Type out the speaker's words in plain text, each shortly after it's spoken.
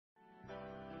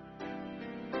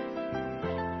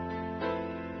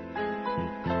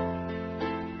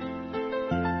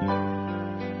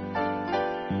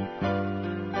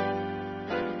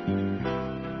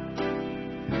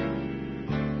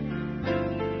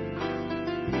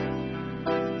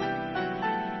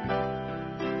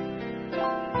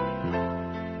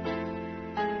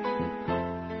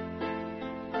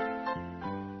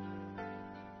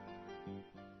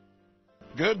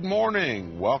Good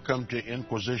morning. Welcome to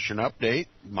Inquisition Update.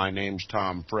 My name's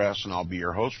Tom Fress, and I'll be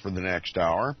your host for the next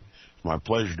hour. It's my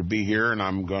pleasure to be here, and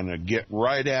I'm going to get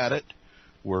right at it.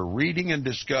 We're reading and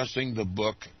discussing the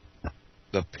book,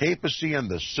 The Papacy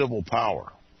and the Civil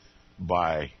Power,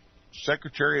 by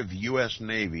Secretary of the U.S.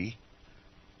 Navy,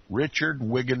 Richard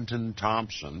Wigginton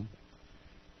Thompson.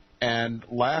 And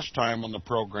last time on the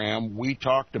program, we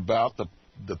talked about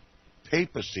the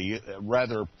Papacy,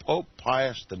 rather Pope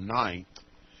Pius IX,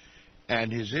 and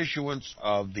his issuance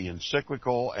of the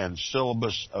encyclical and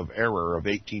syllabus of error of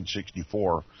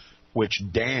 1864, which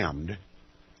damned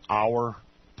our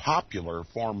popular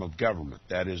form of government,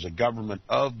 that is, a government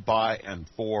of, by, and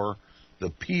for the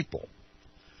people,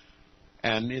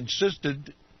 and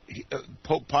insisted,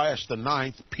 Pope Pius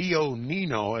IX, Pio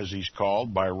Nino, as he's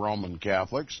called by Roman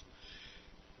Catholics,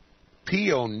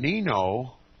 Pio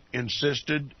Nino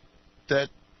insisted that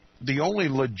the only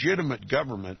legitimate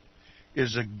government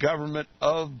is a government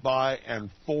of, by, and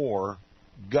for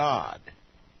God.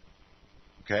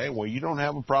 Okay, well, you don't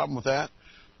have a problem with that?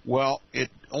 Well, it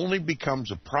only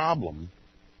becomes a problem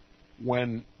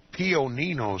when Pio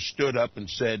Nino stood up and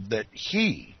said that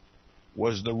he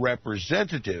was the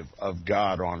representative of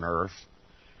God on earth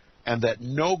and that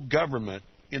no government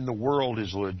in the world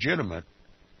is legitimate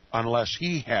unless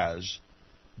he has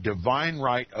divine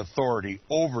right authority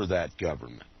over that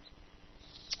government.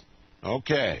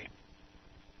 Okay.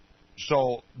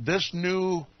 So this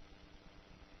new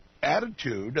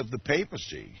attitude of the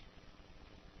papacy,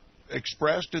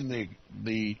 expressed in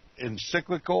the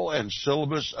encyclical and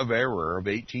syllabus of error of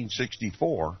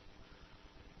 1864,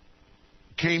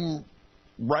 came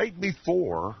right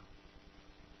before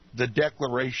the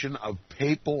declaration of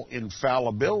papal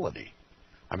infallibility.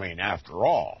 I mean, after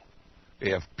all,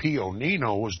 if Pio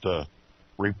Nino was the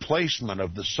replacement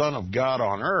of the Son of God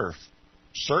on earth,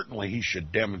 certainly he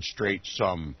should demonstrate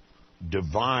some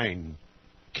divine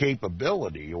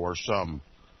capability or some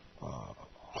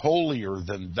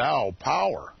holier-than-thou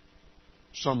power,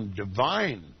 some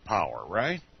divine power,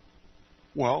 right?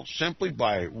 Well, simply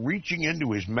by reaching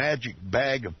into his magic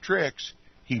bag of tricks,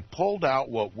 he pulled out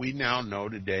what we now know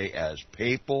today as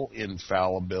papal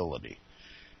infallibility.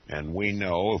 And we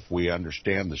know, if we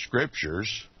understand the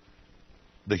Scriptures,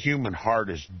 the human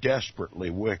heart is desperately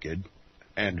wicked,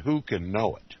 and who can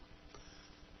know it?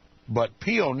 But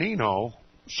Pio Nino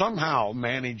somehow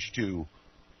managed to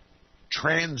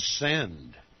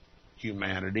transcend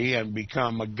humanity and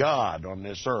become a god on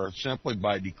this earth simply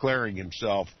by declaring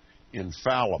himself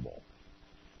infallible.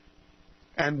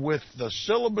 And with the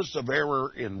syllabus of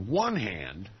error in one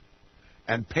hand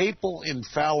and papal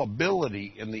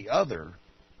infallibility in the other,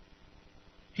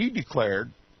 he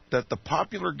declared that the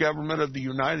popular government of the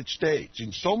United States,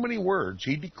 in so many words,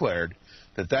 he declared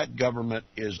that that government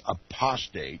is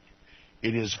apostate,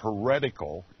 it is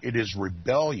heretical, it is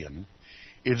rebellion,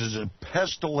 it is a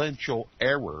pestilential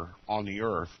error on the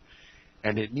earth,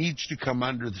 and it needs to come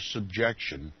under the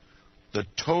subjection, the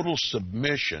total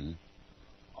submission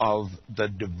of the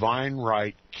divine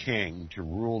right king to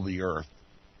rule the earth,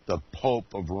 the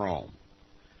Pope of Rome.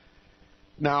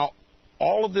 Now,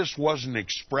 all of this wasn't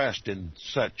expressed in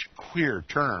such clear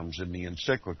terms in the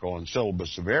encyclical and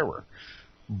syllabus of error,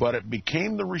 but it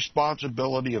became the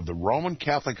responsibility of the Roman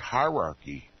Catholic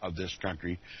hierarchy of this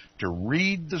country to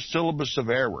read the syllabus of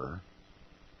error,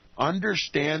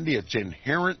 understand its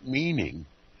inherent meaning,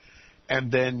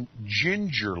 and then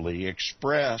gingerly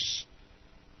express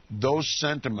those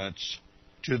sentiments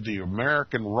to the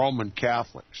American Roman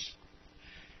Catholics.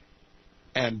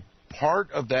 And part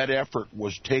of that effort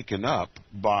was taken up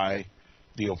by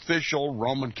the official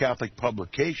Roman Catholic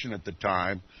publication at the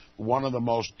time, one of the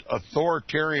most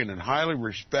authoritarian and highly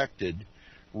respected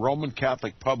Roman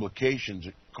Catholic publications,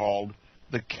 called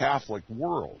The Catholic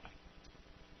World.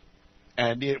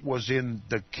 And it was in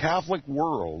the Catholic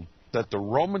world that the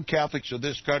Roman Catholics of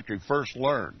this country first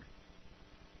learned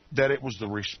that it was the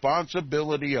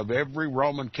responsibility of every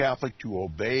Roman Catholic to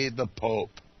obey the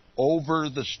Pope over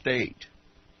the state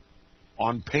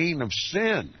on pain of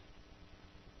sin,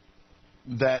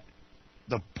 that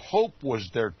the Pope was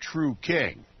their true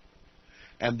king,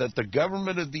 and that the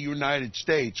government of the United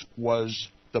States was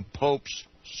the Pope's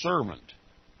servant.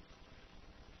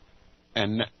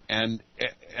 And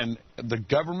the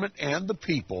government and the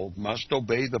people must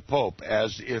obey the Pope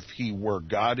as if he were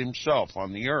God himself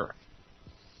on the earth.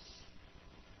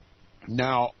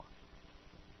 Now,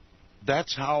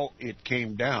 that's how it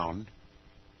came down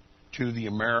to the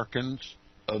Americans,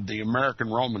 of the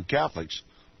American Roman Catholics,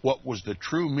 what was the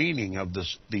true meaning of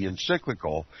the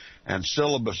encyclical and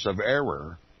syllabus of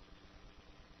error,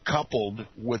 coupled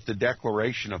with the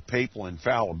declaration of papal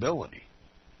infallibility.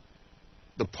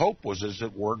 the Pope was, as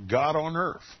it were, God on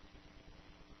earth,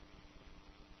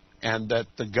 and that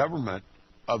the government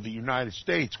of the United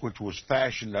States, which was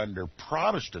fashioned under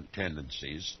Protestant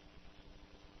tendencies,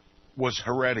 was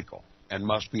heretical and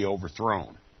must be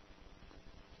overthrown.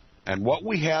 And what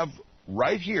we have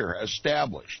right here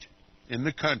established in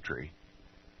the country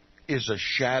is a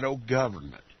shadow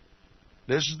government.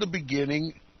 This is the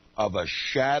beginning of a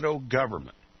shadow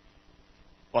government.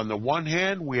 On the one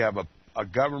hand, we have a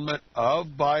government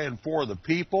of, by, and for the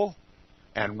people,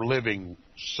 and living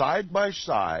side by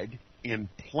side in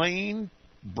plain,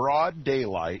 broad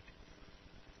daylight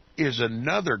is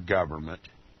another government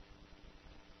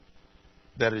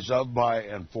that is of, by,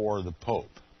 and for the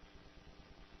Pope,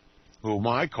 whom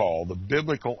I call the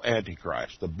biblical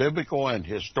Antichrist, the biblical and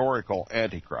historical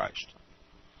Antichrist.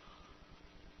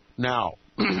 Now,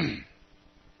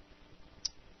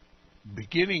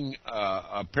 beginning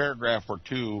a paragraph or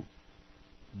two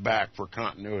back for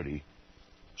continuity,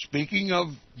 speaking of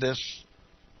this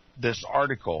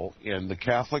article in the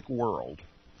Catholic World,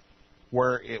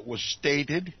 where it was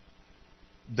stated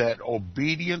that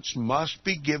obedience must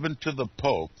be given to the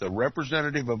Pope, the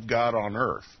representative of God on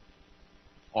earth,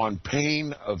 on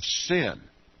pain of sin.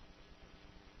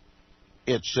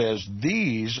 It says,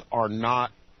 these are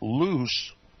not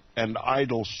loose and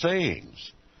idle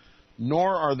sayings,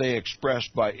 nor are they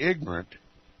expressed by ignorant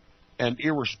and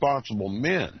irresponsible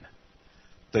men.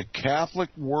 The Catholic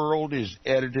World is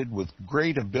edited with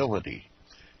great ability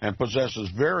and possesses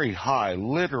very high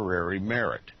literary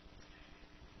merit.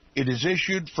 It is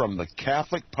issued from the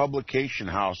Catholic Publication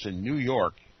House in New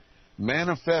York,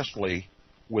 manifestly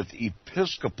with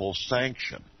episcopal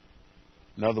sanction.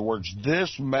 In other words,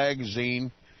 this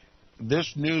magazine,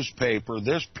 this newspaper,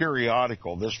 this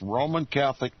periodical, this Roman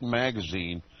Catholic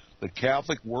magazine, the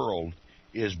Catholic World,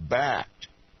 is backed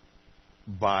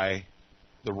by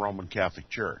the Roman Catholic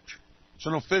Church. It's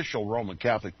an official Roman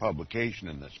Catholic publication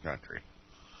in this country.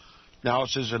 Now it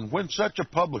says, and when such a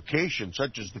publication,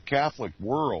 such as the Catholic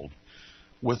World,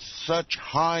 with such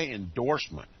high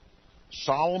endorsement,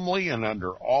 solemnly and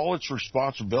under all its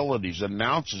responsibilities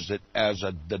announces it as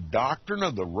the doctrine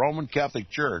of the Roman Catholic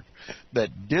Church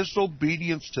that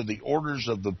disobedience to the orders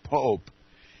of the Pope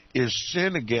is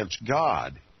sin against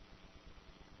God,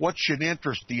 what should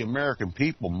interest the American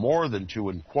people more than to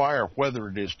inquire whether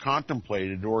it is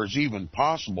contemplated or is even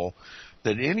possible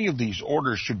that any of these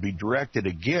orders should be directed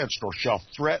against or shall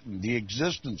threaten the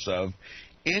existence of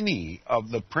any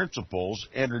of the principles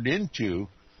entered into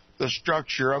the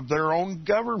structure of their own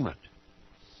government?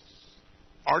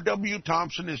 R.W.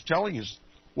 Thompson is telling us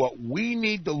what we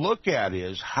need to look at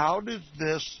is, how does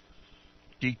this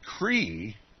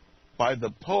decree by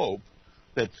the Pope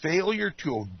that failure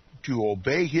to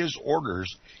obey his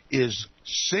orders is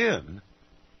sin,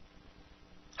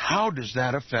 how does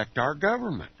that affect our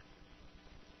government?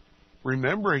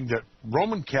 Remembering that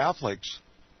Roman Catholics,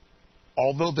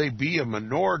 although they be a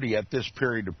minority at this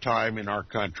period of time in our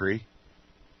country,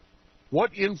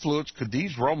 what influence could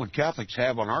these Roman Catholics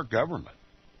have on our government,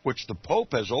 which the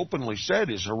Pope has openly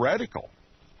said is heretical,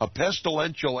 a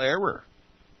pestilential error?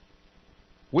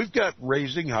 We've got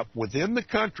raising up within the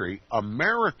country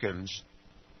Americans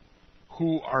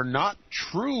who are not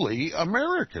truly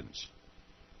Americans.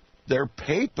 They're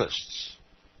papists.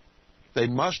 They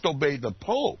must obey the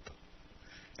Pope.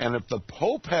 And if the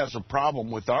Pope has a problem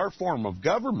with our form of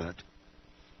government,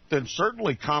 then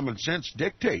certainly common sense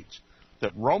dictates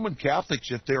that Roman Catholics,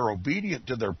 if they're obedient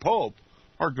to their Pope,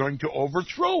 are going to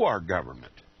overthrow our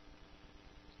government.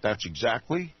 That's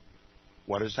exactly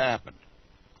what has happened.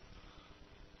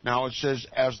 Now it says,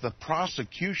 as the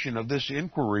prosecution of this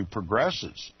inquiry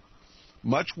progresses,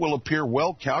 much will appear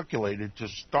well calculated to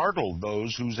startle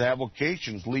those whose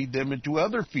avocations lead them into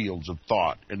other fields of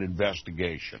thought and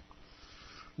investigation.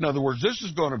 In other words, this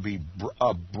is going to be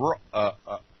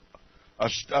a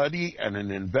study and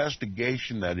an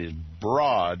investigation that is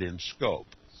broad in scope.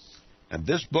 And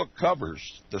this book covers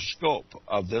the scope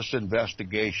of this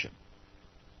investigation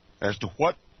as to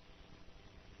what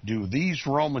do these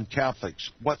Roman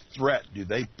Catholics, what threat do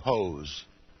they pose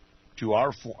to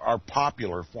our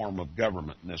popular form of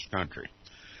government in this country.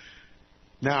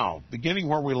 Now, beginning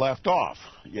where we left off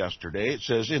yesterday, it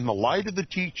says, in the light of the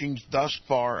teachings thus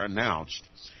far announced,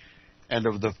 and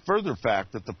of the further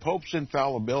fact that the Pope's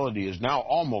infallibility is now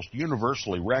almost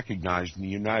universally recognized in the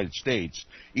United States,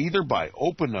 either by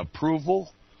open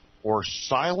approval or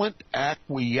silent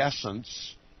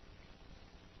acquiescence.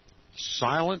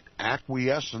 Silent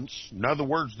acquiescence. In other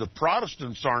words, the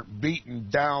Protestants aren't beating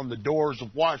down the doors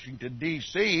of Washington,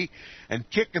 D.C. and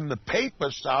kicking the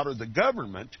papists out of the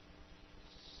government.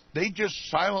 They just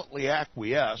silently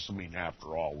acquiesce. I mean,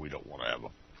 after all, we don't want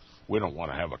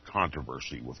to have a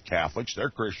controversy with Catholics. They're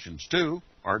Christians too,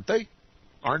 aren't they?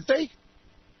 Aren't they?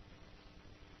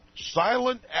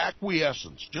 Silent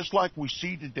acquiescence, just like we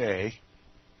see today.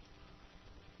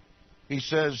 He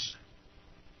says,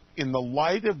 in the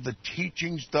light of the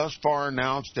teachings thus far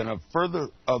announced and of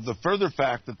the further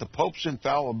fact that the Pope's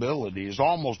infallibility is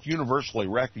almost universally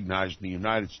recognized in the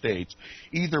United States,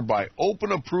 either by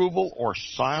open approval or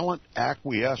silent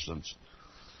acquiescence,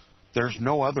 there's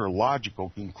no other logical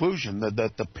conclusion than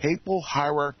that the papal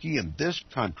hierarchy in this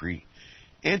country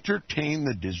entertain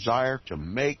the desire to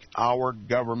make our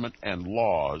government and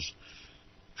laws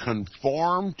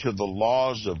conform to the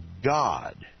laws of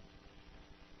God,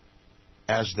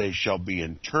 as they shall be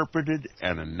interpreted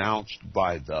and announced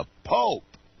by the Pope.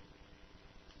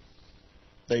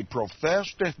 They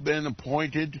profess to have been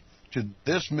appointed to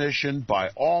this mission by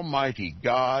Almighty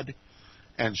God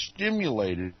and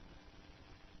stimulated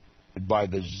by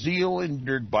the zeal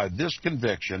endured by this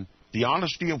conviction, the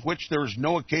honesty of which there is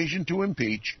no occasion to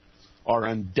impeach, are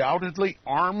undoubtedly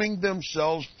arming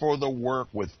themselves for the work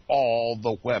with all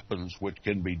the weapons which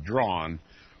can be drawn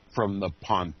from the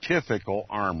pontifical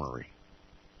armory.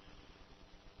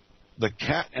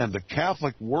 The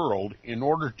Catholic world, in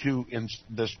order to, in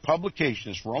this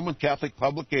publication, this Roman Catholic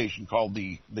publication called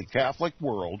the Catholic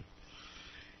World,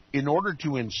 in order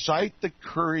to incite the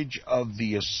courage of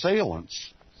the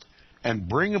assailants and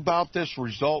bring about this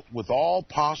result with all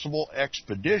possible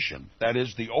expedition, that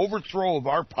is, the overthrow of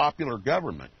our popular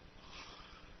government,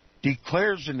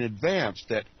 declares in advance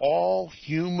that all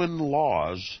human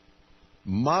laws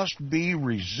must be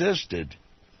resisted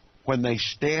when they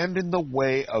stand in the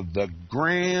way of the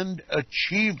grand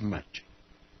achievement,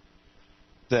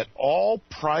 that all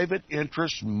private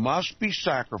interests must be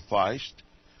sacrificed,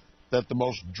 that the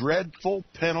most dreadful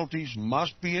penalties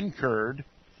must be incurred,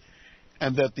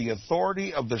 and that the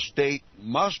authority of the state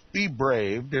must be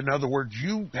braved. In other words,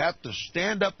 you have to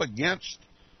stand up against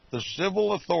the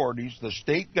civil authorities, the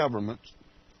state governments.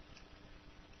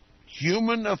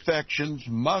 Human affections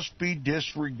must be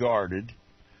disregarded.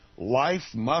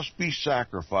 Life must be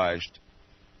sacrificed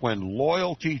when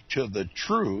loyalty to the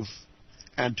truth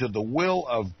and to the will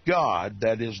of God,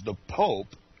 that is the Pope,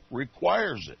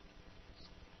 requires it.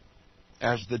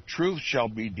 As the truth shall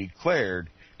be declared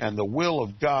and the will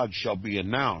of God shall be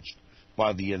announced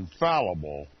by the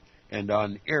infallible and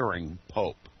unerring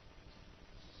Pope.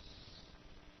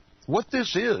 What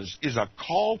this is a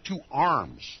call to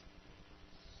arms.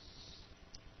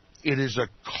 It is a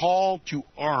call to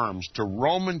arms to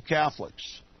Roman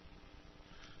Catholics,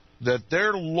 that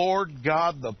their Lord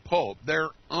God the Pope, their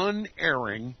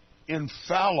unerring,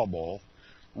 infallible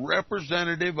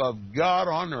representative of God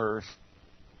on earth,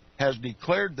 has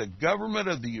declared the government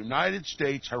of the United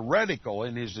States heretical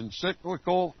in his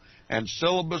encyclical and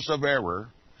syllabus of error.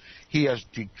 He has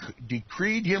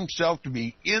decreed himself to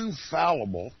be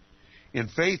infallible in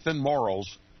faith and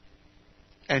morals,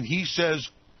 and he says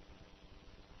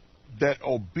that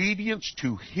obedience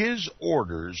to his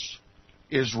orders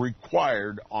is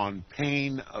required on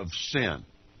pain of sin.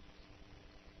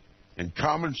 And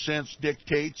common sense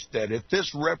dictates that if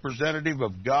this representative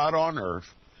of God on earth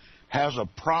has a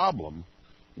problem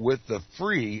with the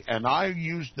free, and I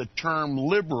use the term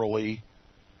liberally,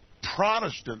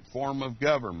 Protestant form of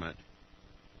government,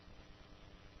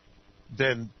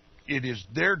 then it is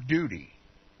their duty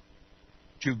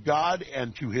to God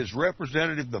and to his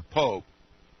representative, the Pope,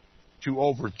 to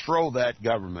overthrow that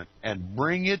government and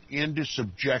bring it into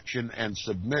subjection and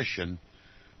submission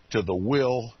to the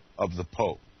will of the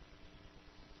Pope.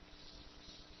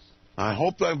 I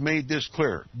hope I've made this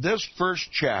clear. This first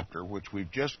chapter, which we've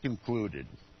just concluded,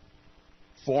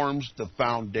 forms the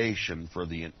foundation for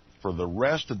the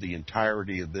rest of the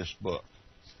entirety of this book.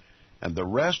 And the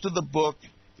rest of the book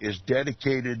is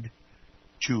dedicated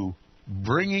to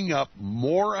bringing up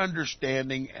more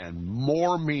understanding and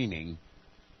more meaning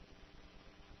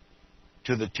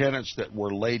to the tenets that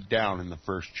were laid down in the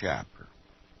first chapter.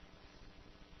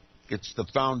 It's the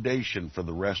foundation for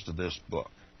the rest of this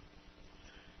book.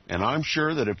 And I'm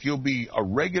sure that if you'll be a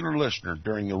regular listener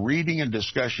during the reading and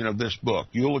discussion of this book,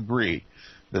 you'll agree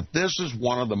that this is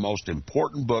one of the most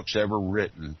important books ever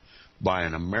written by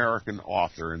an American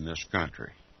author in this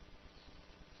country.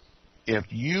 If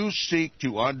you seek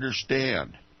to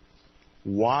understand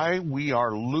why we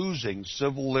are losing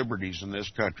civil liberties in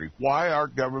this country, why our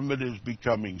government is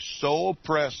becoming so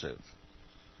oppressive,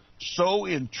 so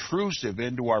intrusive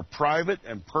into our private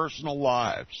and personal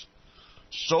lives,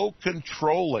 so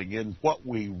controlling in what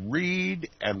we read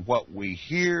and what we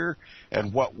hear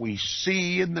and what we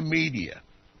see in the media,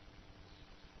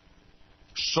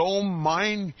 so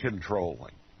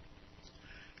mind-controlling,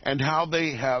 and how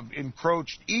they have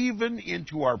encroached even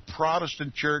into our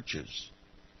Protestant churches,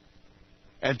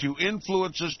 and to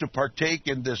influence us to partake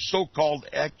in this so-called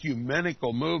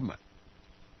ecumenical movement,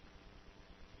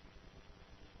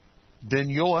 then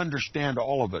you'll understand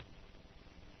all of it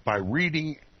by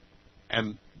reading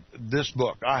this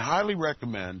book. I highly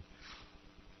recommend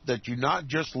that you not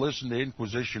just listen to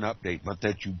Inquisition Update, but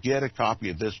that you get a copy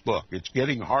of this book. It's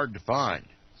getting hard to find.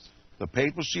 The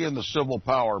Papacy and the Civil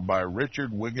Power by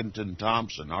Richard Wigginton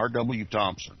Thompson, R.W.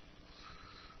 Thompson.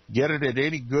 Get it at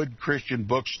any good Christian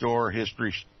bookstore,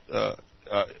 history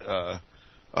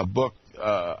book,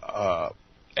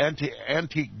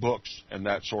 antique books and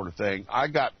that sort of thing. I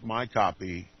got my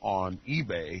copy on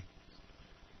eBay.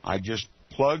 I just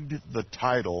plugged the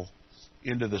title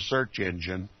into the search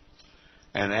engine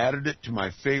and added it to my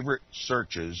favorite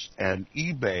searches, and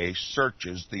eBay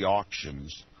searches the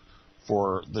auctions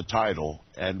for the title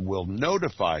and will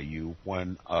notify you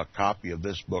when a copy of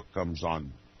this book comes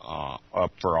on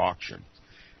up for auction,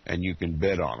 and you can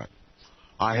bid on it.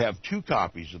 I have 2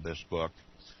 copies of this book,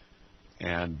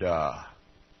 and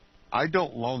I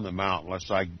don't loan them out unless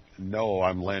I know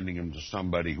I'm lending them to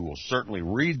somebody who will certainly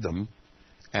read them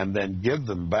and then give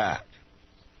them back.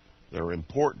 They're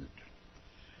important.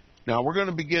 Now, we're going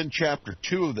to begin Chapter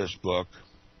 2 of this book,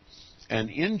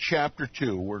 and in Chapter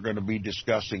 2, we're going to be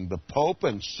discussing the Pope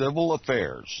and civil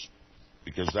affairs,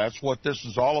 because that's what this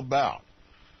is all about.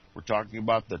 We're talking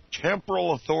about the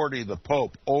temporal authority of the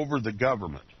Pope over the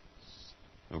government.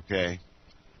 Okay?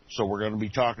 So we're going to be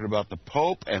talking about the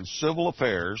Pope and civil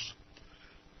affairs,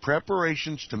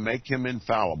 preparations to make him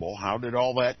infallible. How did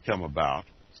all that come about?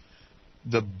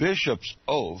 The bishop's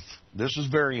oath. This is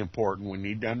very important. We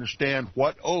need to understand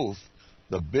what oath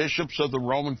the bishops of the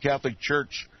Roman Catholic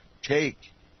Church take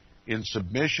in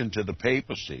submission to the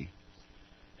papacy,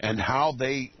 and how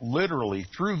they literally,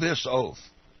 through this oath,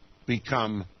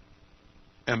 become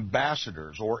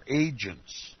ambassadors or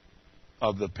agents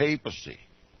of the papacy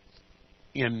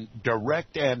in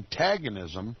direct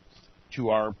antagonism to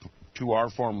our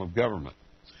form of government.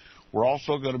 We're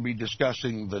also going to be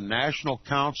discussing the National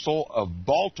Council of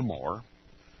Baltimore.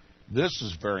 This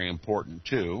is very important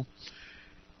too,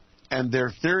 and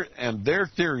their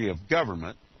theory of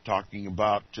government, talking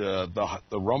about the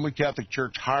Roman Catholic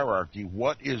Church hierarchy.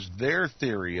 What is their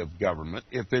theory of government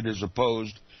if it is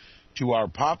opposed to our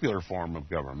popular form of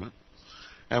government?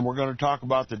 And we're going to talk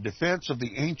about the defense of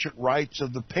the ancient rights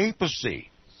of the papacy.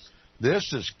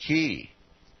 This is key.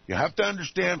 You have to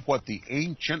understand what the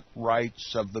ancient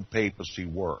rights of the papacy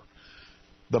were.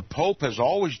 The Pope has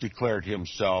always declared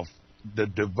himself the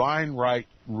divine right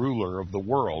ruler of the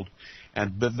world,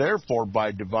 and therefore,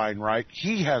 by divine right,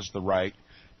 he has the right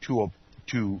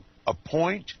to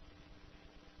appoint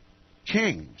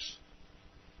kings,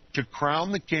 to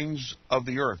crown the kings of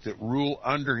the earth that rule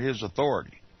under his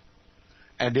authority.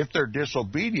 And if they're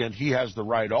disobedient, he has the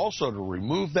right also to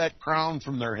remove that crown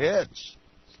from their heads.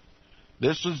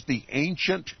 This is the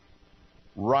ancient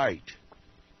right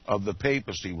of the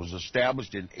papacy. It was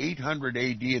established in 800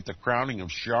 AD at the crowning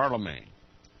of Charlemagne.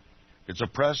 It's a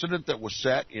precedent that was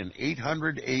set in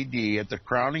 800 AD at the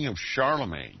crowning of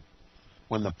Charlemagne.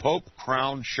 When the Pope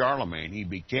crowned Charlemagne, he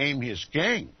became his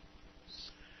king.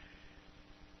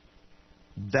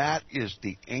 That is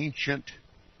the ancient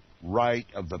right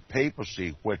of the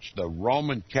papacy, which the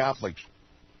Roman Catholics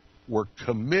were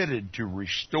committed to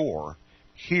restore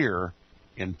here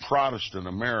in Protestant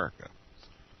America.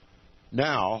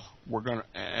 Now, we're going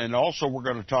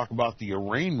to talk about the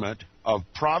arraignment of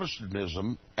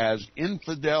Protestantism as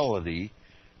infidelity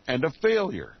and a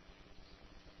failure.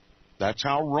 That's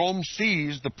how Rome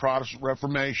sees the Protestant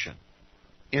Reformation.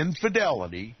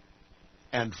 Infidelity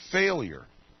and failure,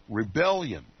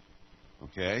 rebellion.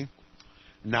 Okay?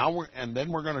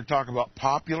 Then we're going to talk about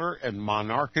popular and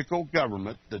monarchical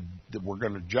government. We're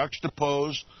going to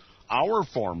juxtapose our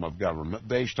form of government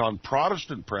based on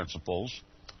Protestant principles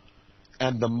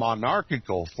and the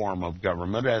monarchical form of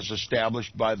government as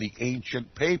established by the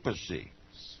ancient papacy.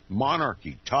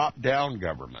 Monarchy, top-down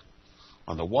government.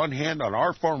 On the one hand, on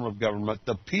our form of government,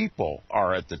 the people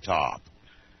are at the top.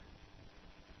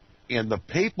 In the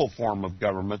papal form of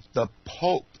government, the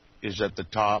Pope is at the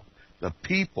top, the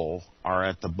people are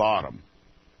at the bottom.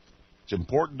 It's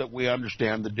important that we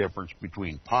understand the difference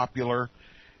between popular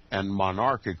and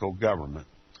monarchical government.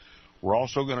 We're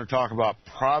also going to talk about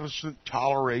Protestant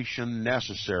toleration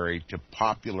necessary to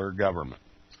popular government.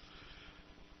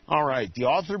 All right, the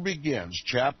author begins,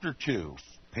 Chapter 2,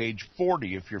 page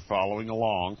 40, if you're following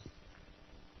along.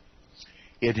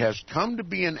 It has come to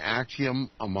be an axiom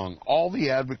among all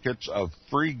the advocates of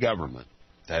free government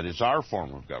that is our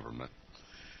form of government,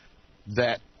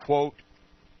 that, quote,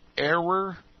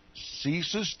 error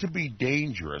ceases to be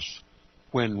dangerous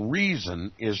when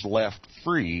reason is left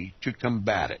free to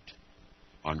combat it,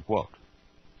 unquote.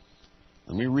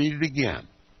 Let me read it again.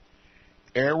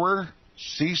 Error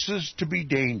ceases to be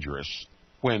dangerous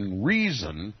when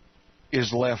reason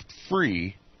is left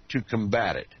free to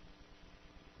combat it.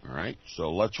 All right,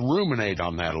 so let's ruminate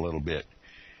on that a little bit.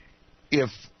 If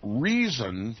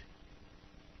reason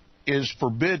is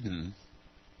forbidden,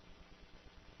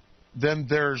 then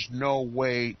there's no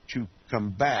way to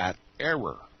combat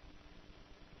error.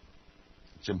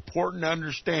 It's important to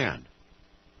understand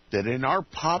that in our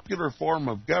popular form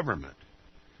of government,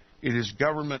 it is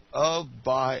government of,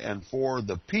 by, and for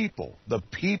the people. The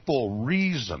people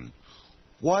reason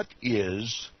what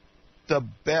is the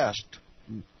best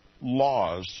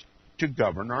laws to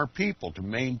govern our people, to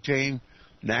maintain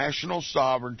national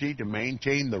sovereignty, to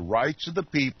maintain the rights of the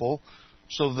people,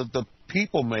 so that the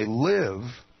people may live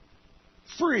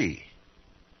free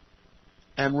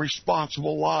and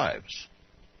responsible lives.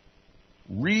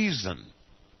 Reason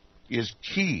is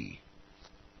key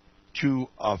to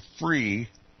a free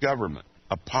government,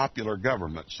 a popular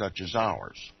government such as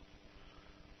ours.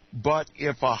 But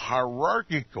if a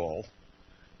hierarchical,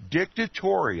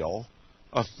 dictatorial,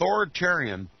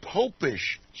 authoritarian,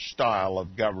 popish style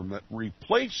of government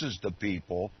replaces the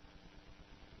people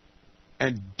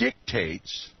and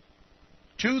dictates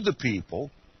to the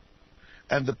people,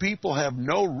 and the people have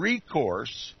no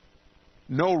recourse,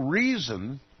 no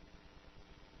reason,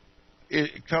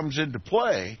 it comes into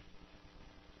play,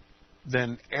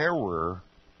 then error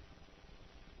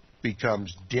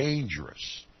becomes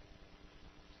dangerous.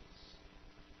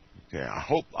 Okay,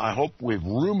 I hope we've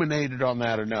ruminated on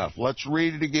that enough. Let's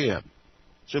read it again.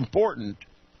 It's important.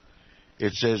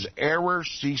 It says, error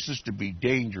ceases to be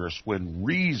dangerous when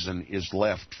reason is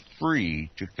left free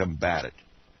to combat it.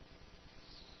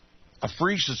 A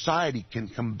free society can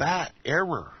combat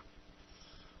error,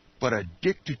 but a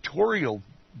dictatorial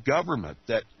government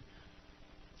that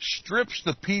strips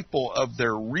the people of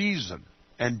their reason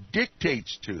and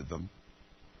dictates to them,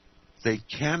 they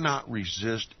cannot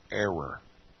resist error.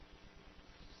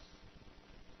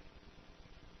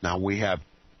 Now we have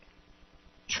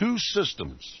two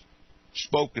systems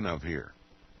spoken of here,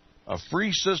 a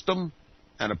free system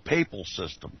and a papal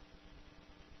system.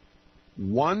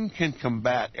 One can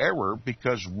combat error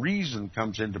because reason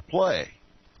comes into play.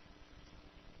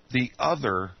 The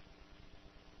other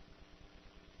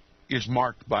is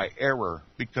marked by error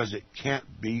because it can't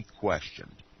be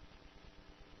questioned.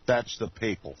 That's the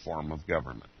papal form of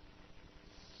government.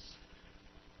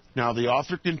 Now, the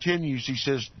author continues, he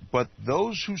says, but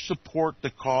those who support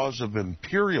the cause of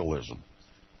imperialism,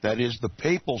 that is, the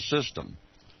papal system,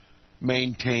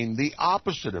 maintain the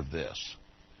opposite of this,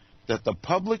 that the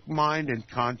public mind and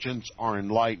conscience are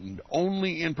enlightened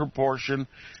only in proportion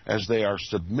as they are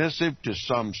submissive to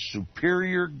some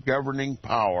superior governing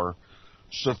power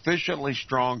sufficiently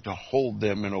strong to hold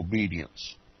them in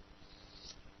obedience.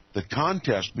 The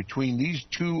contest between these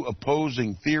two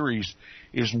opposing theories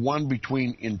is one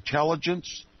between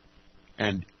intelligence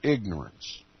and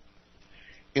ignorance.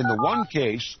 In the one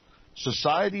case,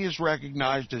 society is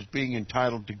recognized as being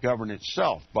entitled to govern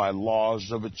itself by laws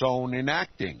of its own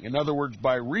enacting, in other words,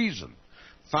 by reason,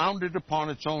 founded upon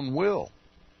its own will.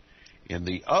 In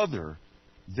the other,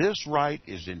 this right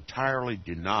is entirely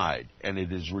denied, and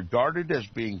it is regarded as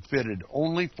being fitted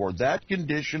only for that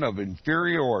condition of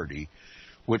inferiority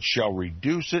which shall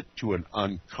reduce it to an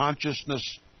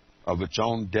unconsciousness of its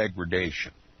own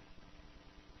degradation.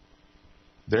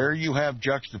 There you have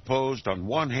juxtaposed on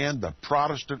one hand the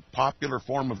Protestant popular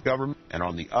form of government, and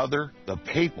on the other the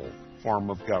papal form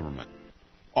of government.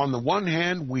 On the one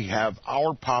hand, we have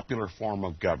our popular form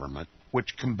of government,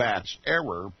 which combats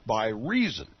error by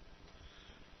reason.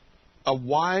 A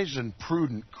wise and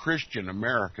prudent Christian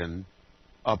American,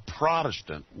 a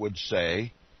Protestant, would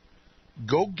say,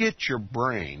 go get your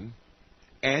brain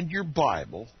and your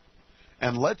Bible,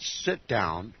 and let's sit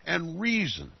down and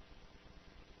reason.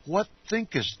 What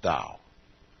thinkest thou?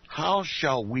 How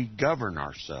shall we govern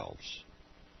ourselves?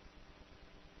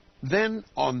 Then,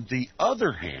 on the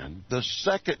other hand, the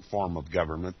second form of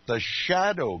government, the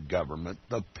shadow government,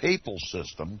 the papal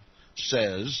system,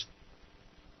 says,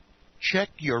 check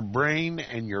your brain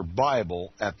and your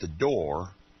Bible at the door,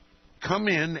 come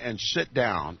in and sit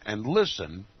down and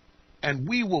listen, and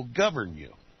we will govern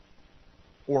you.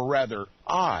 Or rather,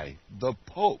 I, the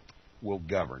Pope, will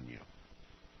govern you.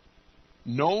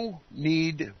 No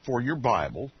need for your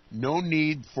Bible, no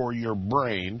need for your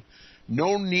brain,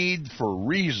 no need for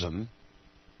reason.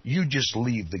 You just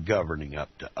leave the governing up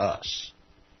to us.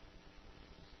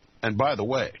 And by the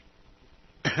way,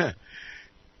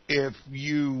 if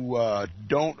you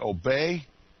don't obey,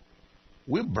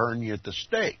 we'll burn you at the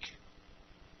stake.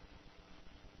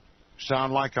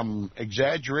 Sound like I'm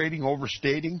exaggerating,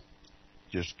 overstating?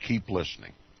 Just keep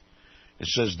listening. It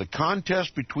says the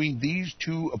contest between these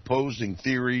two opposing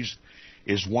theories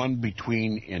is one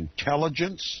between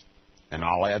intelligence, and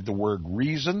I'll add the word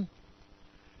reason,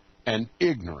 and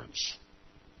ignorance.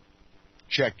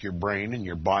 Check your brain and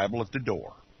your Bible at the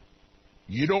door.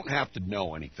 You don't have to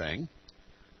know anything.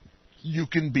 You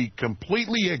can be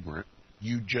completely ignorant.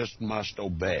 You just must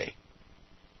obey.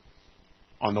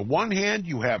 On the one hand,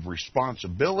 you have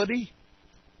responsibility,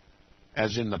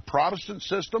 as in the Protestant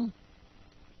system,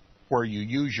 where you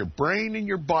use your brain and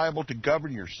your Bible to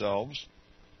govern yourselves.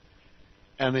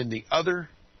 And in the other,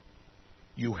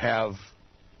 you have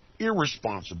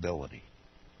irresponsibility.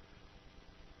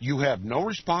 You have no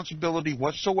responsibility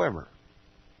whatsoever.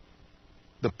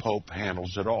 The Pope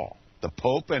handles it all. The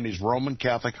Pope and his Roman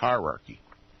Catholic hierarchy.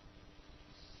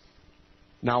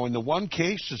 Now, in the one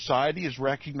case, society is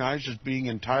recognized as being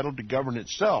entitled to govern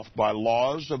itself by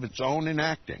laws of its own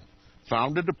enacting,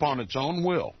 founded upon its own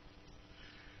will.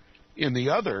 In the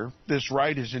other, this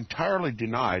right is entirely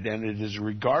denied, and it is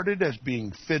regarded as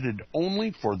being fitted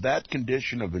only for that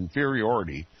condition of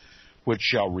inferiority which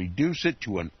shall reduce it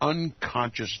to an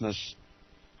unconsciousness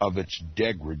of its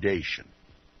degradation.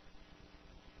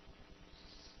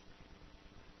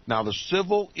 Now, the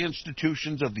civil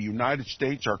institutions of the United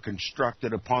States are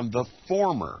constructed upon the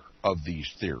former of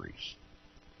these theories.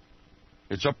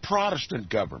 It's a Protestant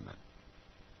government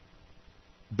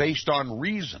based on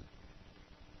reason,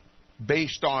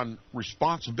 based on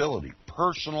responsibility,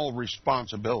 personal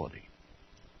responsibility.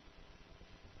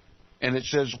 And it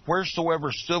says,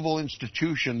 wheresoever civil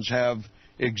institutions have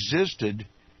existed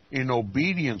in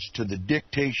obedience to the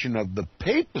dictation of the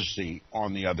papacy,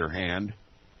 on the other hand,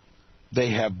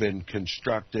 they have been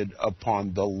constructed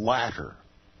upon the latter.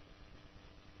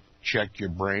 Check your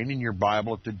brain and your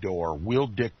Bible at the door. We'll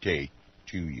dictate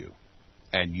to you,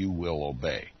 and you will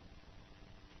obey.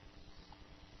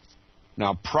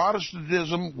 Now,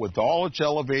 Protestantism, with all its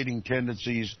elevating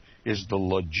tendencies, is the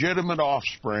legitimate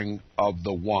offspring of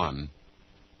the one.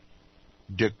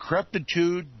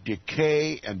 Decrepitude,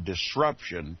 decay, and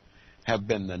disruption have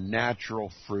been the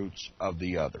natural fruits of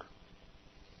the other.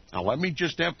 Now, let me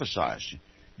just emphasize,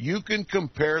 you can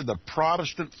compare the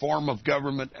Protestant form of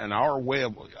government and our way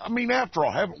of... after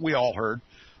all, haven't we all heard,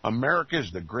 America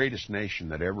is the greatest nation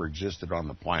that ever existed on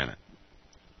the planet.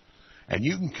 And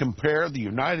you can compare the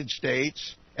United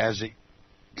States as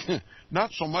it,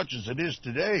 not so much as it is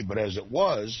today, but as it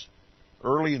was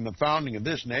early in the founding of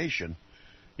this nation.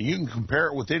 You can compare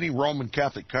it with any Roman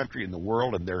Catholic country in the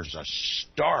world, and there's a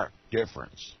stark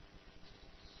difference.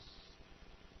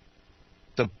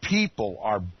 The people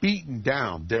are beaten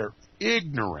down. They're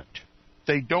ignorant.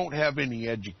 They don't have any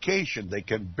education. They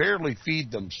can barely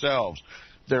feed themselves.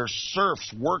 They're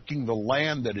serfs working the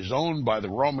land that is owned by the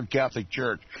Roman Catholic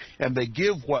Church, and they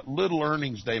give what little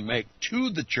earnings they make to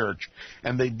the church,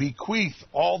 and they bequeath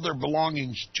all their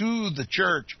belongings to the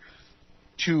church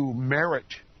to merit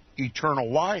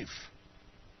eternal life.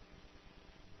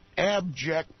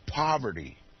 Abject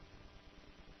poverty,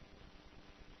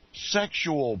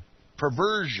 sexual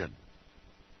perversion,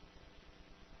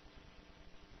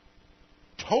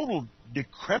 total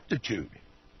decrepitude.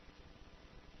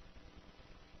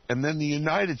 And then the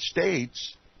United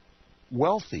States,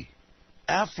 wealthy,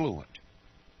 affluent.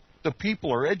 The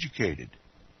people are educated,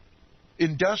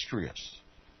 industrious,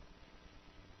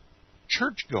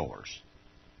 churchgoers.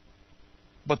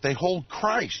 But they hold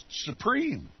Christ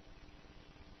supreme.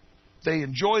 They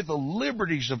enjoy the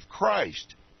liberties of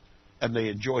Christ, and they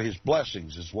enjoy his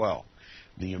blessings as well.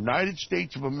 The United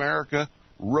States of America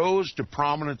rose to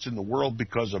prominence in the world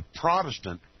because of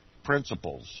Protestant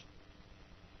principles.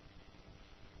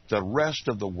 The rest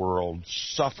of the world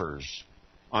suffers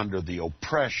under the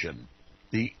oppression,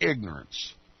 the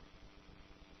ignorance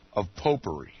of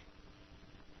popery.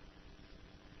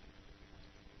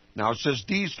 Now it says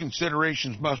these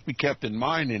considerations must be kept in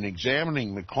mind in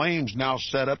examining the claims now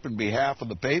set up in behalf of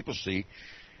the papacy,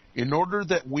 in order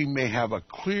that we may have a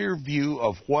clear view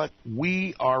of what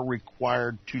we are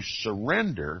required to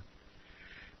surrender,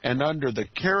 and under the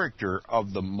character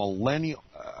of the millennial,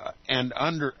 and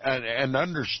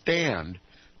understand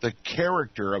the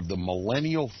character of the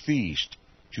millennial feast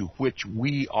to which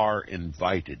we are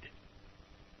invited.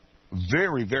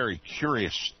 Very, very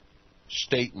curious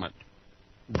statement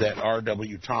that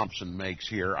R.W. Thompson makes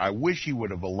here. I wish he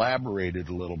would have elaborated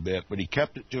a little bit, but he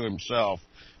kept it to himself.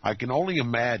 I can only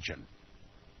imagine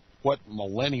what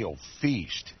millennial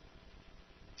feast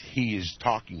he is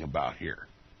talking about here.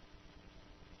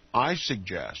 I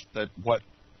suggest that what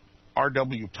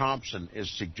R.W. Thompson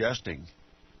is suggesting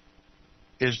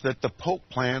is that the Pope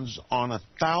plans on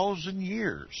 1,000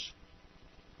 years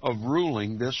of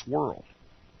ruling this world.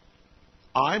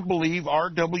 I believe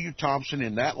R.W. Thompson,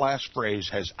 in that last phrase,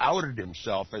 has outed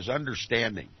himself as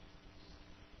understanding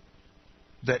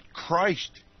that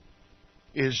Christ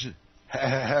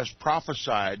has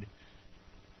prophesied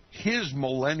his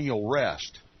millennial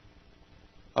rest.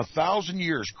 1,000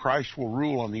 years Christ will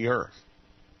rule on the earth.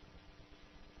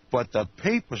 But the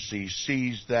papacy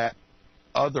sees that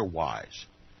otherwise,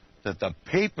 that the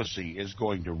papacy is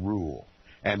going to rule.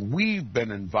 And we've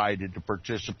been invited to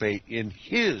participate in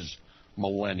his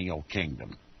millennial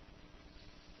kingdom.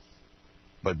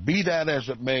 But be that as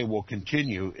it may, we'll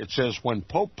continue. It says, when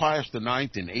Pope Pius IX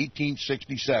in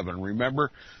 1867,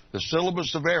 remember, the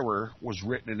Syllabus of Error was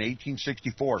written in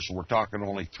 1864, so we're talking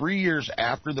only 3 years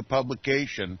after the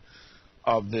publication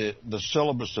of the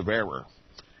Syllabus of Error.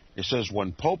 It says,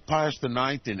 when Pope Pius IX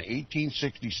in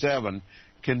 1867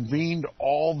 convened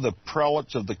all the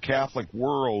prelates of the Catholic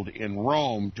world in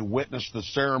Rome to witness the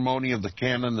ceremony of the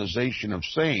canonization of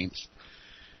saints,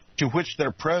 to which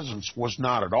their presence was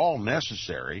not at all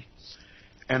necessary,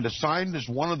 and assigned as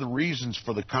one of the reasons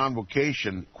for the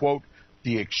convocation, quote,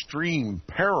 the extreme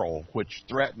peril which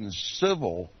threatens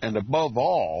civil and, above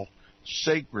all,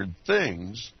 sacred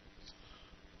things,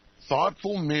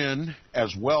 thoughtful men,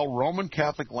 as well Roman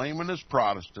Catholic laymen as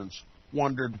Protestants,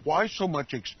 wondered why so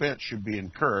much expense should be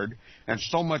incurred and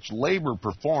so much labor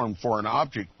performed for an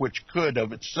object which could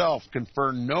of itself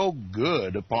confer no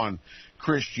good upon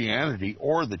Christianity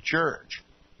or the Church.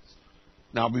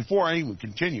 Now, before I even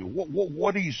continue,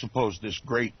 what do you suppose this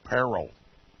great peril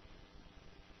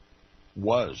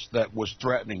was that was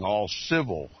threatening all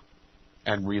civil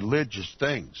and religious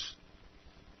things?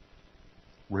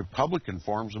 Republican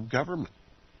forms of government,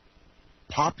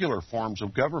 popular forms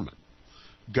of government.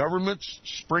 Governments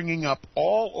springing up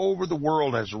all over the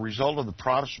world as a result of the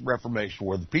Protestant Reformation,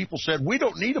 where the people said, we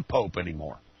don't need a pope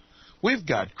anymore. We've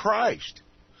got Christ.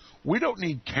 We don't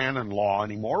need canon law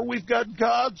anymore. We've got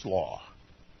God's law.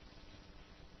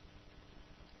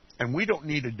 And we don't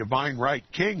need a divine right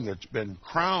king that's been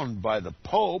crowned by the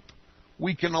Pope.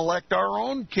 We can elect our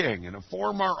own king and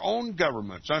form our own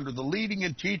governments under the leading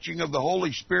and teaching of the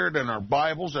Holy Spirit and our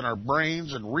Bibles and our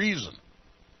brains and reason.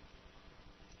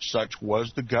 Such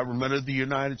was the government of the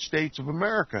United States of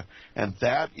America. And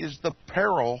that is the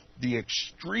peril, the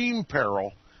extreme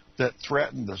peril, that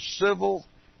threatened the civil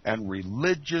and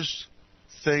religious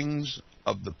things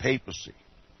of the papacy.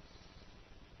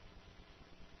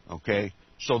 Okay?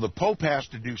 So the Pope has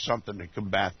to do something to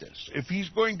combat this. If he's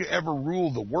going to ever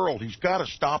rule the world, he's got to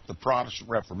stop the Protestant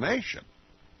Reformation.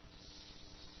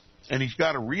 And he's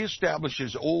got to reestablish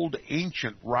his old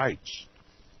ancient rights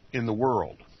in the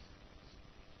world.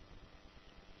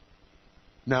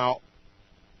 Now,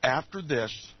 after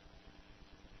this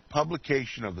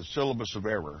publication of the Syllabus of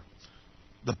Error,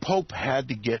 the Pope had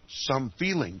to get some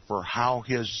feeling for how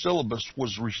his syllabus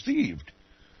was received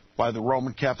by the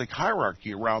Roman Catholic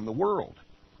hierarchy around the world.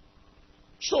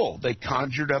 So they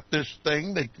conjured up this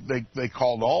thing. They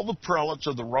called all the prelates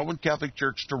of the Roman Catholic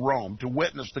Church to Rome to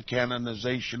witness the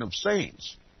canonization of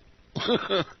saints.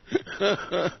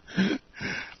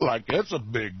 Like, that's a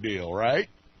big deal, right?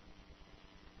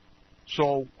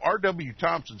 So R.W.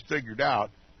 Thompson figured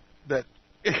out that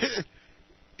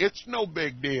it's no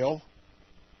big deal.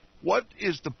 What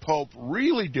is the Pope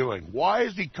really doing? Why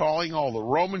is he calling all the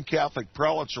Roman Catholic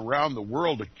prelates around the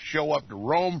world to show up to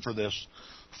Rome for this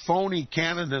phony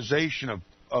canonization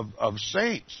of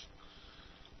saints?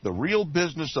 The real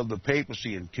business of the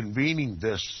papacy in convening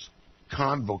this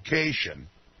convocation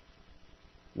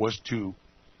was to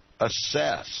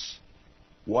assess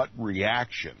what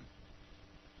reaction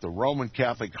the Roman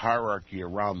Catholic hierarchy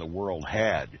around the world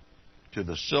had to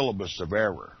the Syllabus of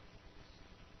Error,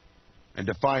 and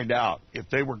to find out if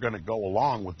they were going to go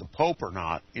along with the Pope or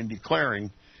not in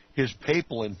declaring his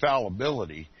papal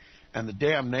infallibility and the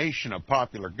damnation of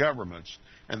popular governments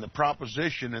and the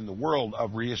proposition in the world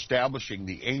of reestablishing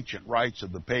the ancient rights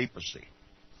of the papacy.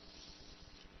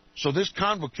 So this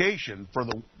convocation for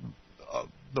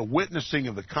the witnessing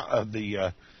of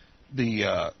the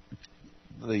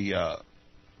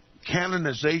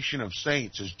canonization of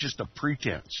saints is just a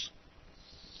pretense.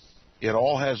 It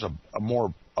all has a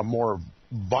more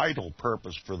vital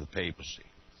purpose for the papacy.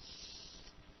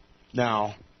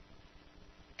 Now,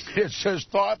 it says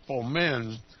thoughtful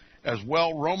men, as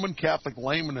well Roman Catholic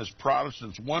laymen as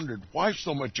Protestants, wondered why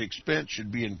so much expense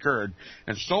should be incurred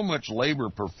and so much labor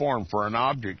performed for an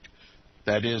object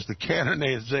that is, the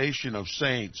canonization of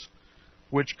saints,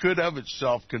 which could of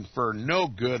itself confer no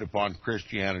good upon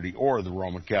Christianity or the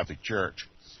Roman Catholic Church.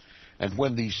 And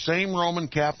when these same Roman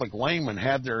Catholic laymen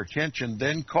had their attention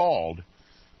then called,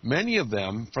 many of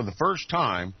them, for the first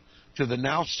time, to the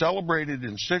now celebrated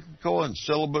encyclical and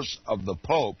syllabus of the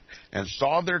Pope, and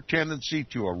saw their tendency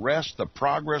to arrest the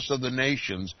progress of the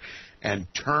nations and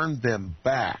turn them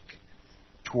back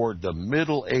toward the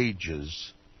Middle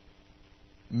Ages,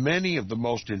 many of the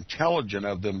most intelligent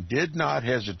of them did not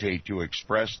hesitate to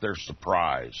express their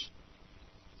surprise.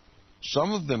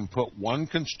 Some of them put one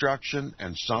construction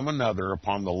and some another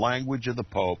upon the language of the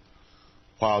Pope,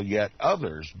 while yet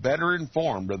others, better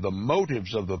informed of the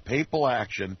motives of the papal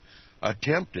action,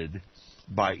 attempted,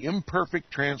 by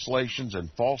imperfect translations and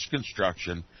false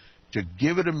construction, to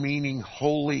give it a meaning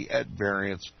wholly at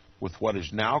variance with what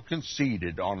is now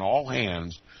conceded on all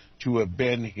hands to have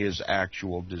been his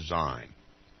actual design.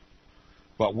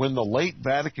 But when the late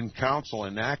Vatican Council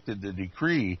enacted the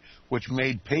decree which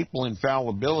made papal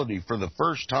infallibility for the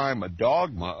first time a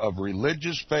dogma of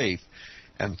religious faith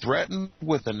and threatened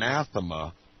with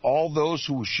anathema all those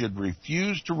who should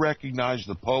refuse to recognize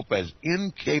the Pope as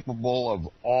incapable of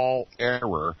all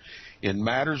error in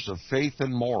matters of faith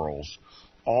and morals,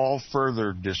 all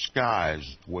further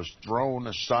disguise was thrown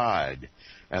aside,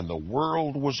 and the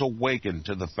world was awakened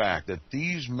to the fact that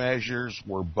these measures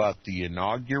were but the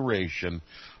inauguration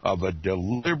of a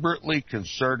deliberately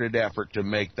concerted effort to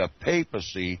make the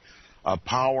papacy a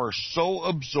power so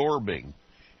absorbing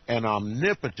and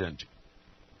omnipotent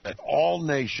that all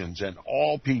nations and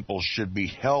all peoples should be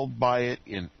held by it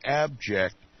in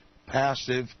abject,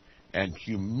 passive, and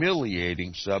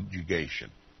humiliating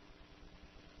subjugation.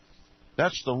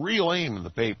 That's the real aim of the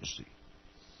papacy.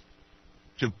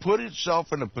 To put itself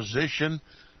in a position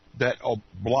that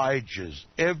obliges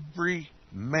every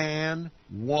man,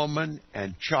 woman,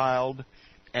 and child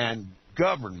and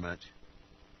government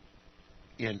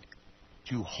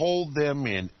to hold them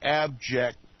in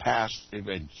abject, passive,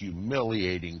 and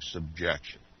humiliating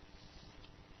subjection.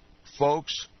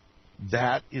 Folks,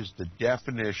 that is the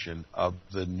definition of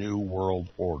the New World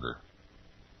Order.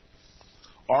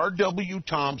 R.W.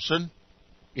 Thompson,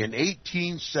 in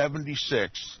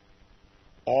 1876,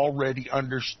 already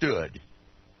understood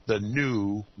the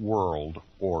New World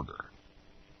Order.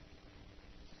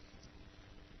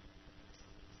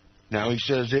 Now, he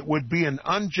says, it would be an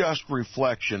unjust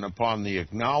reflection upon the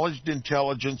acknowledged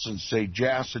intelligence and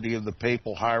sagacity of the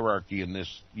papal hierarchy in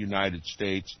this United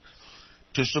States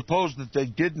to suppose that they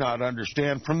did not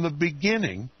understand from the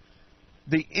beginning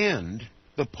the end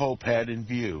the Pope had in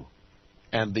view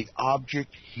and the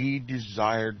object he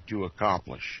desired to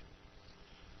accomplish.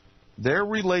 Their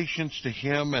relations to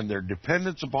him and their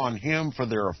dependence upon him for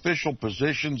their official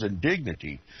positions and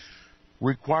dignity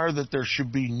require that there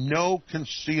should be no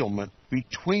concealment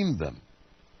between them.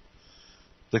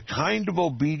 The kind of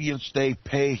obedience they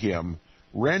pay him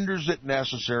renders it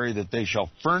necessary that they shall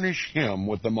furnish him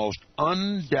with the most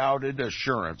undoubted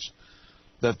assurance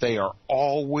that they are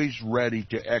always ready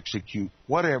to execute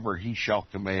whatever he shall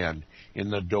command in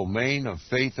the domain of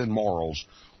faith and morals,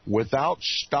 without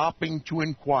stopping to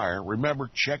inquire. Remember,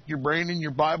 check your brain and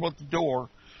your Bible at the door.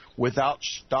 Without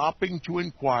stopping to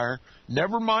inquire,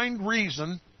 never mind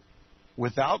reason,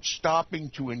 without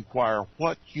stopping to inquire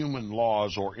what human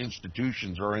laws or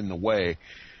institutions are in the way,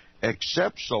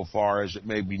 except so far as it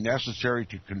may be necessary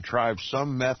to contrive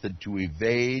some method to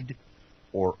evade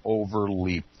or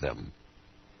overleap them.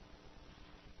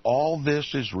 All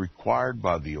this is required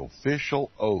by the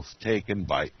official oath taken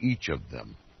by each of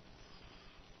them.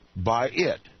 By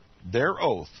it, their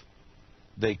oath,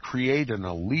 they create an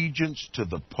allegiance to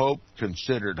the Pope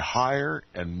considered higher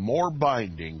and more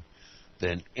binding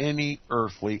than any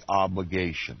earthly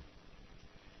obligation.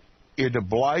 It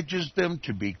obliges them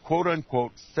to be,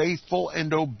 quote-unquote, faithful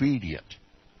and obedient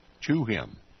to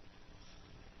him,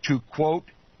 to, quote,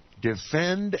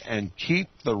 defend and keep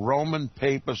the Roman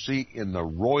papacy in the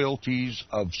royalties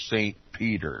of St.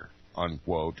 Peter,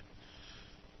 unquote,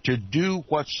 to do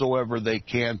whatsoever they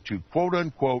can to,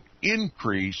 quote-unquote,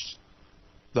 increase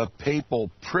the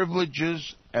papal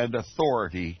privileges and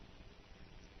authority,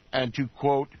 and to,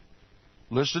 quote,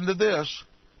 listen to this,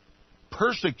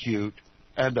 persecute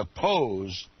and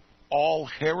oppose all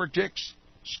heretics,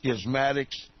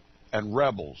 schismatics, and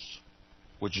rebels,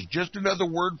 which is just another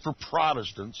word for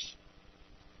Protestants,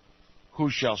 who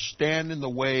shall stand in the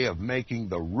way of making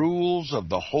the rules of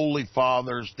the Holy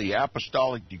Fathers, the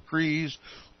apostolic decrees,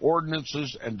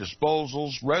 ordinances, and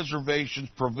disposals, reservations,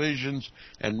 provisions,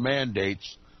 and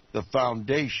mandates, the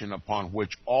foundation upon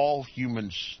which all human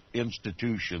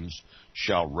institutions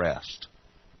shall rest.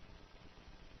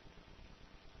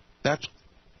 That's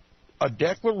a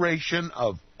declaration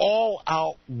of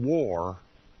all-out war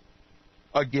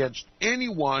against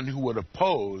anyone who would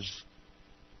oppose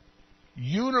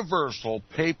universal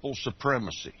papal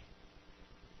supremacy.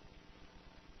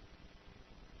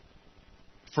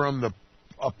 From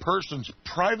a person's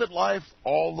private life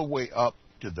all the way up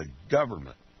to the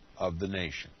government of the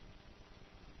nation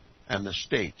and the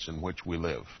states in which we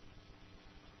live.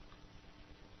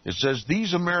 It says,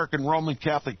 these American Roman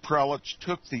Catholic prelates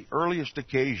took the earliest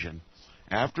occasion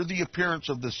after the appearance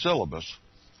of the syllabus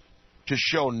to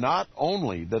show not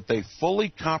only that they fully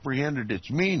comprehended its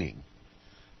meaning,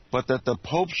 but that the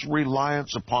Pope's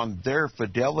reliance upon their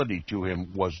fidelity to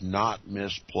him was not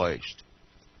misplaced.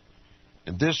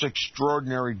 In this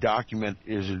extraordinary document,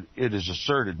 it is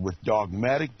asserted with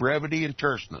dogmatic brevity and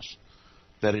terseness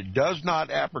that it does not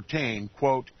appertain,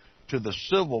 quote, to the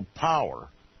civil power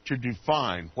to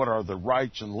define what are the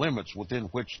rights and limits within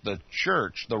which the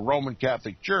Church, the Roman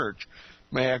Catholic Church,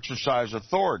 may exercise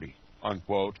authority,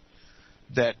 unquote,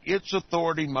 that its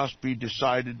authority must be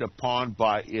decided upon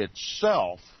by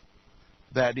itself,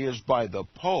 that is, by the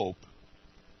Pope,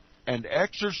 and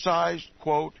exercised,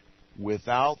 quote,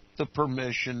 without the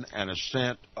permission and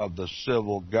assent of the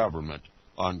civil government,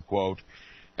 unquote,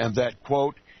 and that,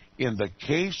 quote, in the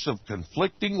case of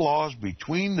conflicting laws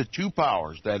between the two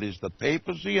powers, that is, the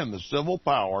papacy and the civil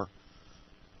power,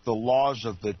 the laws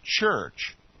of the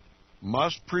Church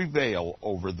must prevail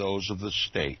over those of the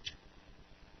state.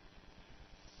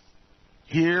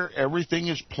 Here, everything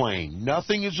is plain.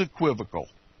 Nothing is equivocal.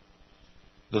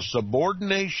 The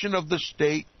subordination of the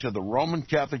state to the Roman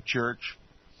Catholic Church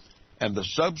and the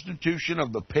substitution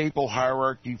of the papal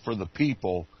hierarchy for the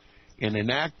people in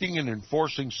enacting and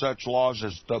enforcing such laws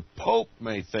as the Pope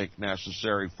may think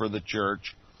necessary for the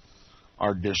Church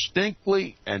are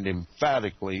distinctly and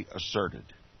emphatically asserted.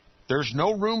 There's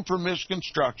no room for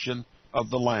misconstruction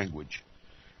of the language,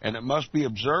 and it must be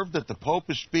observed that the Pope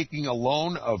is speaking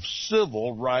alone of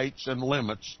civil rights and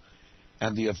limits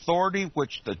and the authority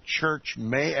which the Church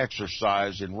may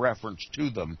exercise in reference to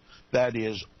them, that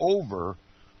is, over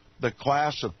the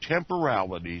class of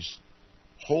temporalities,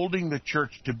 holding the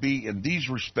Church to be in these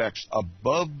respects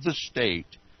above the state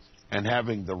and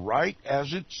having the right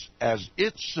as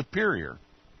its superior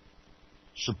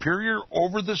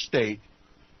over the state,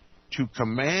 to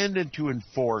command and to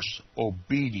enforce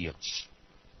obedience.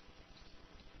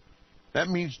 That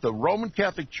means the Roman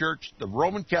Catholic Church, the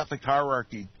Roman Catholic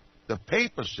hierarchy, the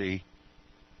papacy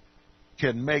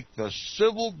can make the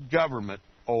civil government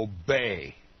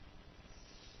obey.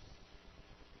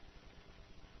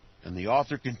 And the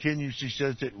author continues, he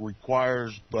says it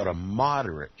requires but a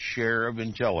moderate share of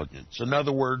intelligence. In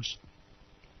other words,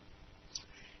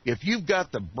 if you've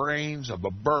got the brains of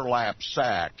a burlap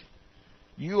sack,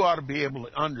 you ought to be able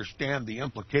to understand the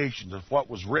implications of what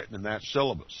was written in that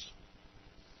syllabus.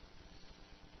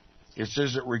 It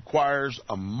says it requires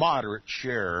a moderate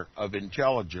share of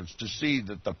intelligence to see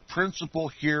that the principle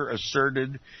here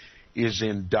asserted is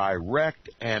in direct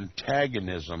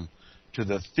antagonism to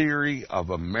the theory of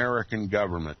American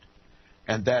government,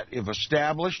 and that if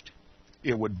established,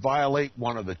 it would violate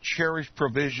one of the cherished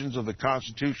provisions of the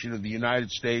Constitution of the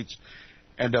United States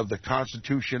and of the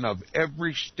Constitution of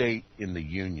every state in the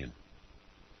Union.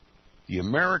 The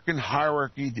American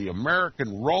hierarchy, the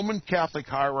American Roman Catholic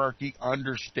hierarchy,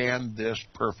 understand this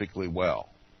perfectly well.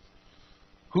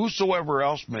 Whosoever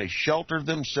else may shelter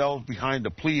themselves behind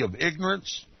a plea of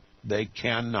ignorance, they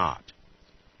cannot.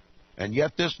 And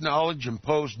yet this knowledge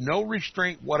imposed no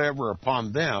restraint whatever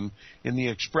upon them in the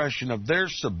expression of their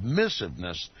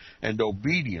submissiveness and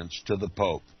obedience to the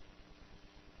Pope.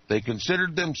 They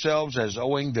considered themselves as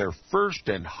owing their first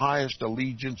and highest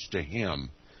allegiance to him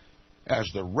as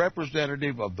the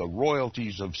representative of the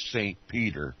royalties of St.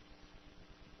 Peter,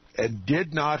 and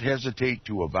did not hesitate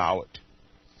to avow it.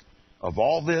 Of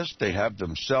all this, they have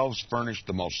themselves furnished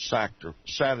the most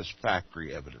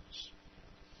satisfactory evidence.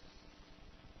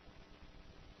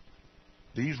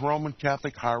 These Roman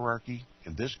Catholic hierarchy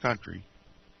in this country,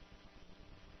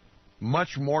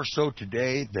 much more so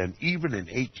today than even in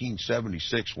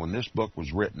 1876 when this book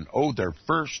was written, owe their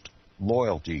first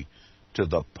loyalty to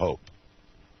the Pope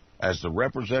as the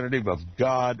representative of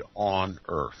God on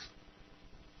earth.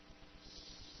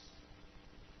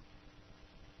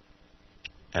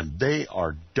 And they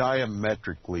are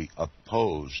diametrically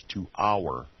opposed to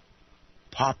our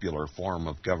popular form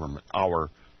of government, our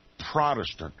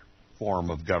Protestant form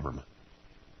of government.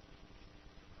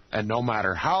 And no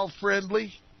matter how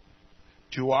friendly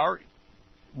to our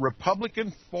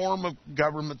Republican form of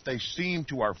government they seem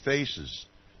to our faces,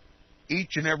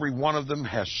 each and every one of them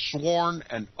has sworn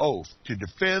an oath to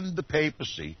defend the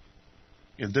papacy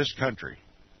in this country.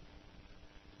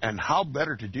 And how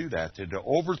better to do that than to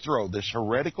overthrow this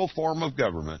heretical form of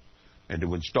government and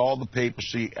to install the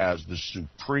papacy as the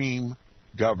supreme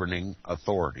governing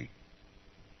authority.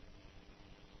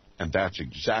 And that's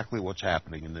exactly what's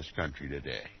happening in this country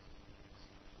today.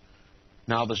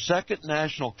 Now, the Second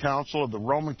National Council of the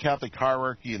Roman Catholic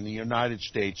Hierarchy in the United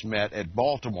States met at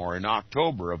Baltimore in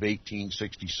October of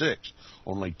 1866,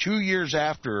 only 2 years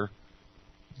after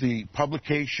the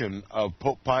publication of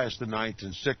Pope Pius IX's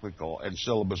encyclical and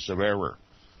Syllabus of Error.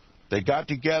 They got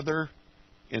together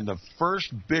in the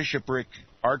first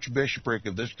archbishopric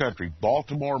of this country,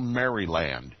 Baltimore,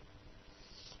 Maryland.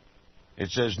 It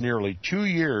says nearly 2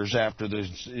 years after the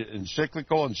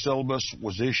encyclical and syllabus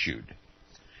was issued.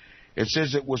 It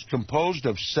says it was composed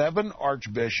of 7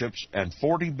 archbishops and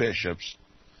 40 bishops,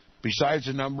 besides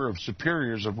a number of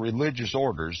superiors of religious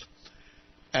orders,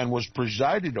 and was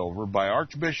presided over by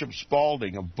Archbishop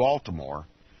Spalding of Baltimore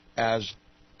as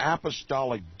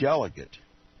apostolic delegate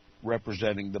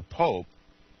representing the Pope,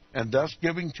 and thus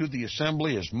giving to the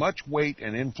assembly as much weight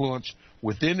and influence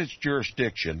within its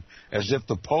jurisdiction as if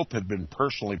the Pope had been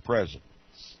personally present.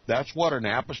 That's what an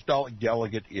apostolic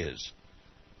delegate is.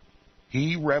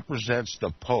 He represents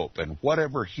the Pope, and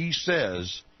whatever he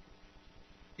says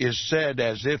is said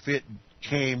as if it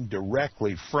came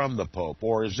directly from the Pope,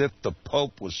 or as if the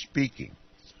Pope was speaking.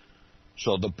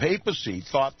 So the papacy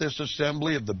thought this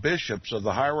assembly of the bishops of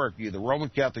the hierarchy of the Roman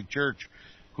Catholic Church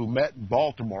who met in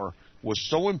Baltimore was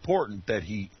so important that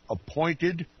he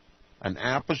appointed an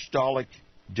apostolic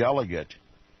delegate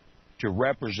to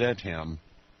represent him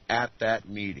at that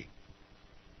meeting.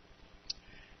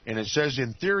 And it says,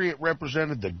 in theory, it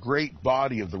represented the great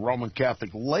body of the Roman Catholic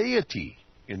laity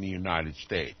in the United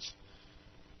States.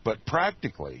 But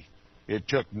practically, it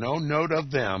took no note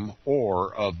of them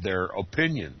or of their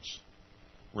opinions.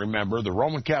 Remember, the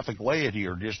Roman Catholic laity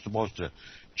are just supposed to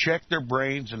check their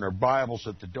brains and their Bibles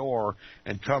at the door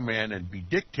and come in and be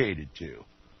dictated to.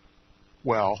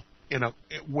 Well,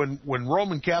 when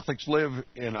Roman Catholics live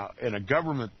in a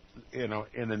government, in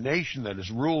a nation that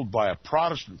is ruled by a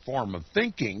Protestant form of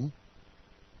thinking,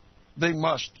 they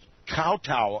must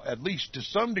kowtow, at least to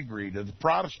some degree, to the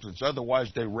Protestants.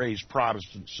 Otherwise, they raise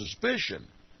Protestant suspicion.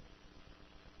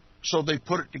 So they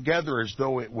put it together as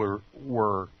though it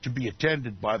were to be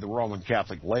attended by the Roman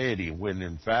Catholic laity, when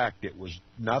in fact it was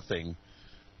nothing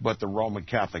but the Roman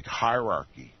Catholic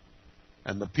hierarchy.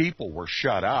 And the people were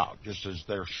shut out, just as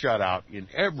they're shut out in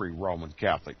every Roman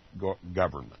Catholic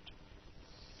government.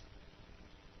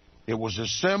 It was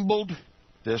assembled,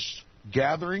 this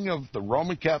gathering of the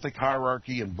Roman Catholic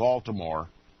hierarchy in Baltimore,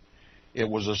 it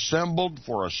was assembled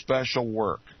for a special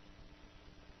work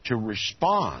to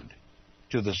respond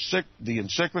to the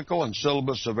encyclical and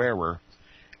Syllabus of Error,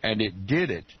 and it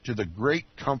did it to the great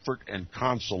comfort and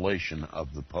consolation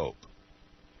of the Pope.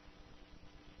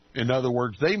 In other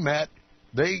words, they met,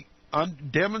 they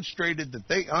demonstrated that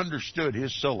they understood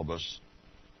his syllabus,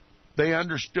 they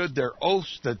understood their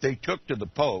oaths that they took to the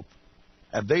Pope,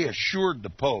 and they assured the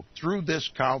Pope through this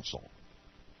council,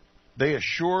 they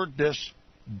assured this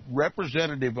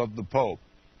representative of the Pope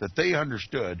that they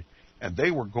understood, and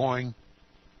they were going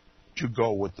to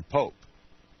go with the Pope.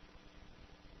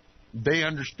 They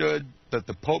understood that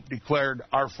the Pope declared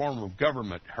our form of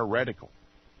government heretical,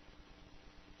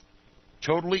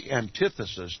 totally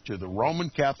antithesis to the Roman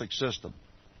Catholic system,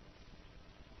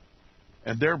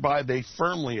 and thereby they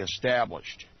firmly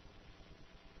established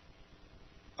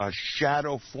a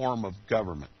shadow form of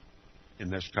government in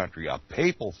this country, a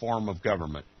papal form of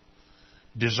government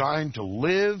designed to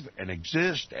live and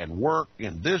exist and work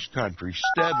in this country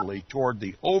steadily toward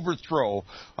the overthrow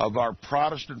of our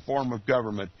Protestant form of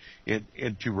government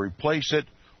and to replace it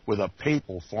with a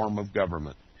papal form of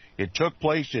government. It took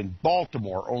place in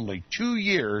Baltimore only 2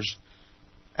 years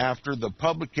after the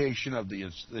publication of the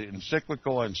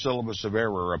encyclical and Syllabus of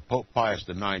Error of Pope Pius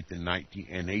IX in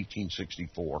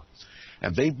 1864.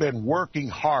 And they've been working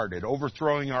hard at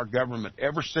overthrowing our government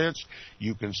ever since.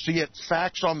 You can see it,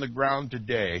 facts on the ground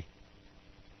today.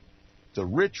 The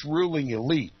rich ruling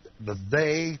elite, the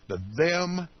they, the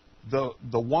them,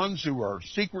 the ones who are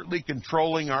secretly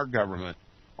controlling our government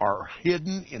are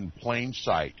hidden in plain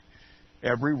sight.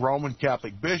 Every Roman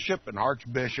Catholic bishop and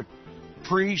archbishop,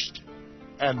 priest,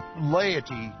 and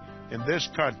laity in this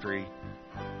country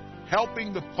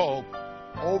helping the Pope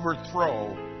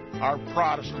overthrow our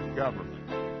Protestant government.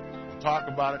 We'll talk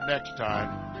about it next time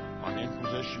on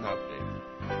Inquisition Update.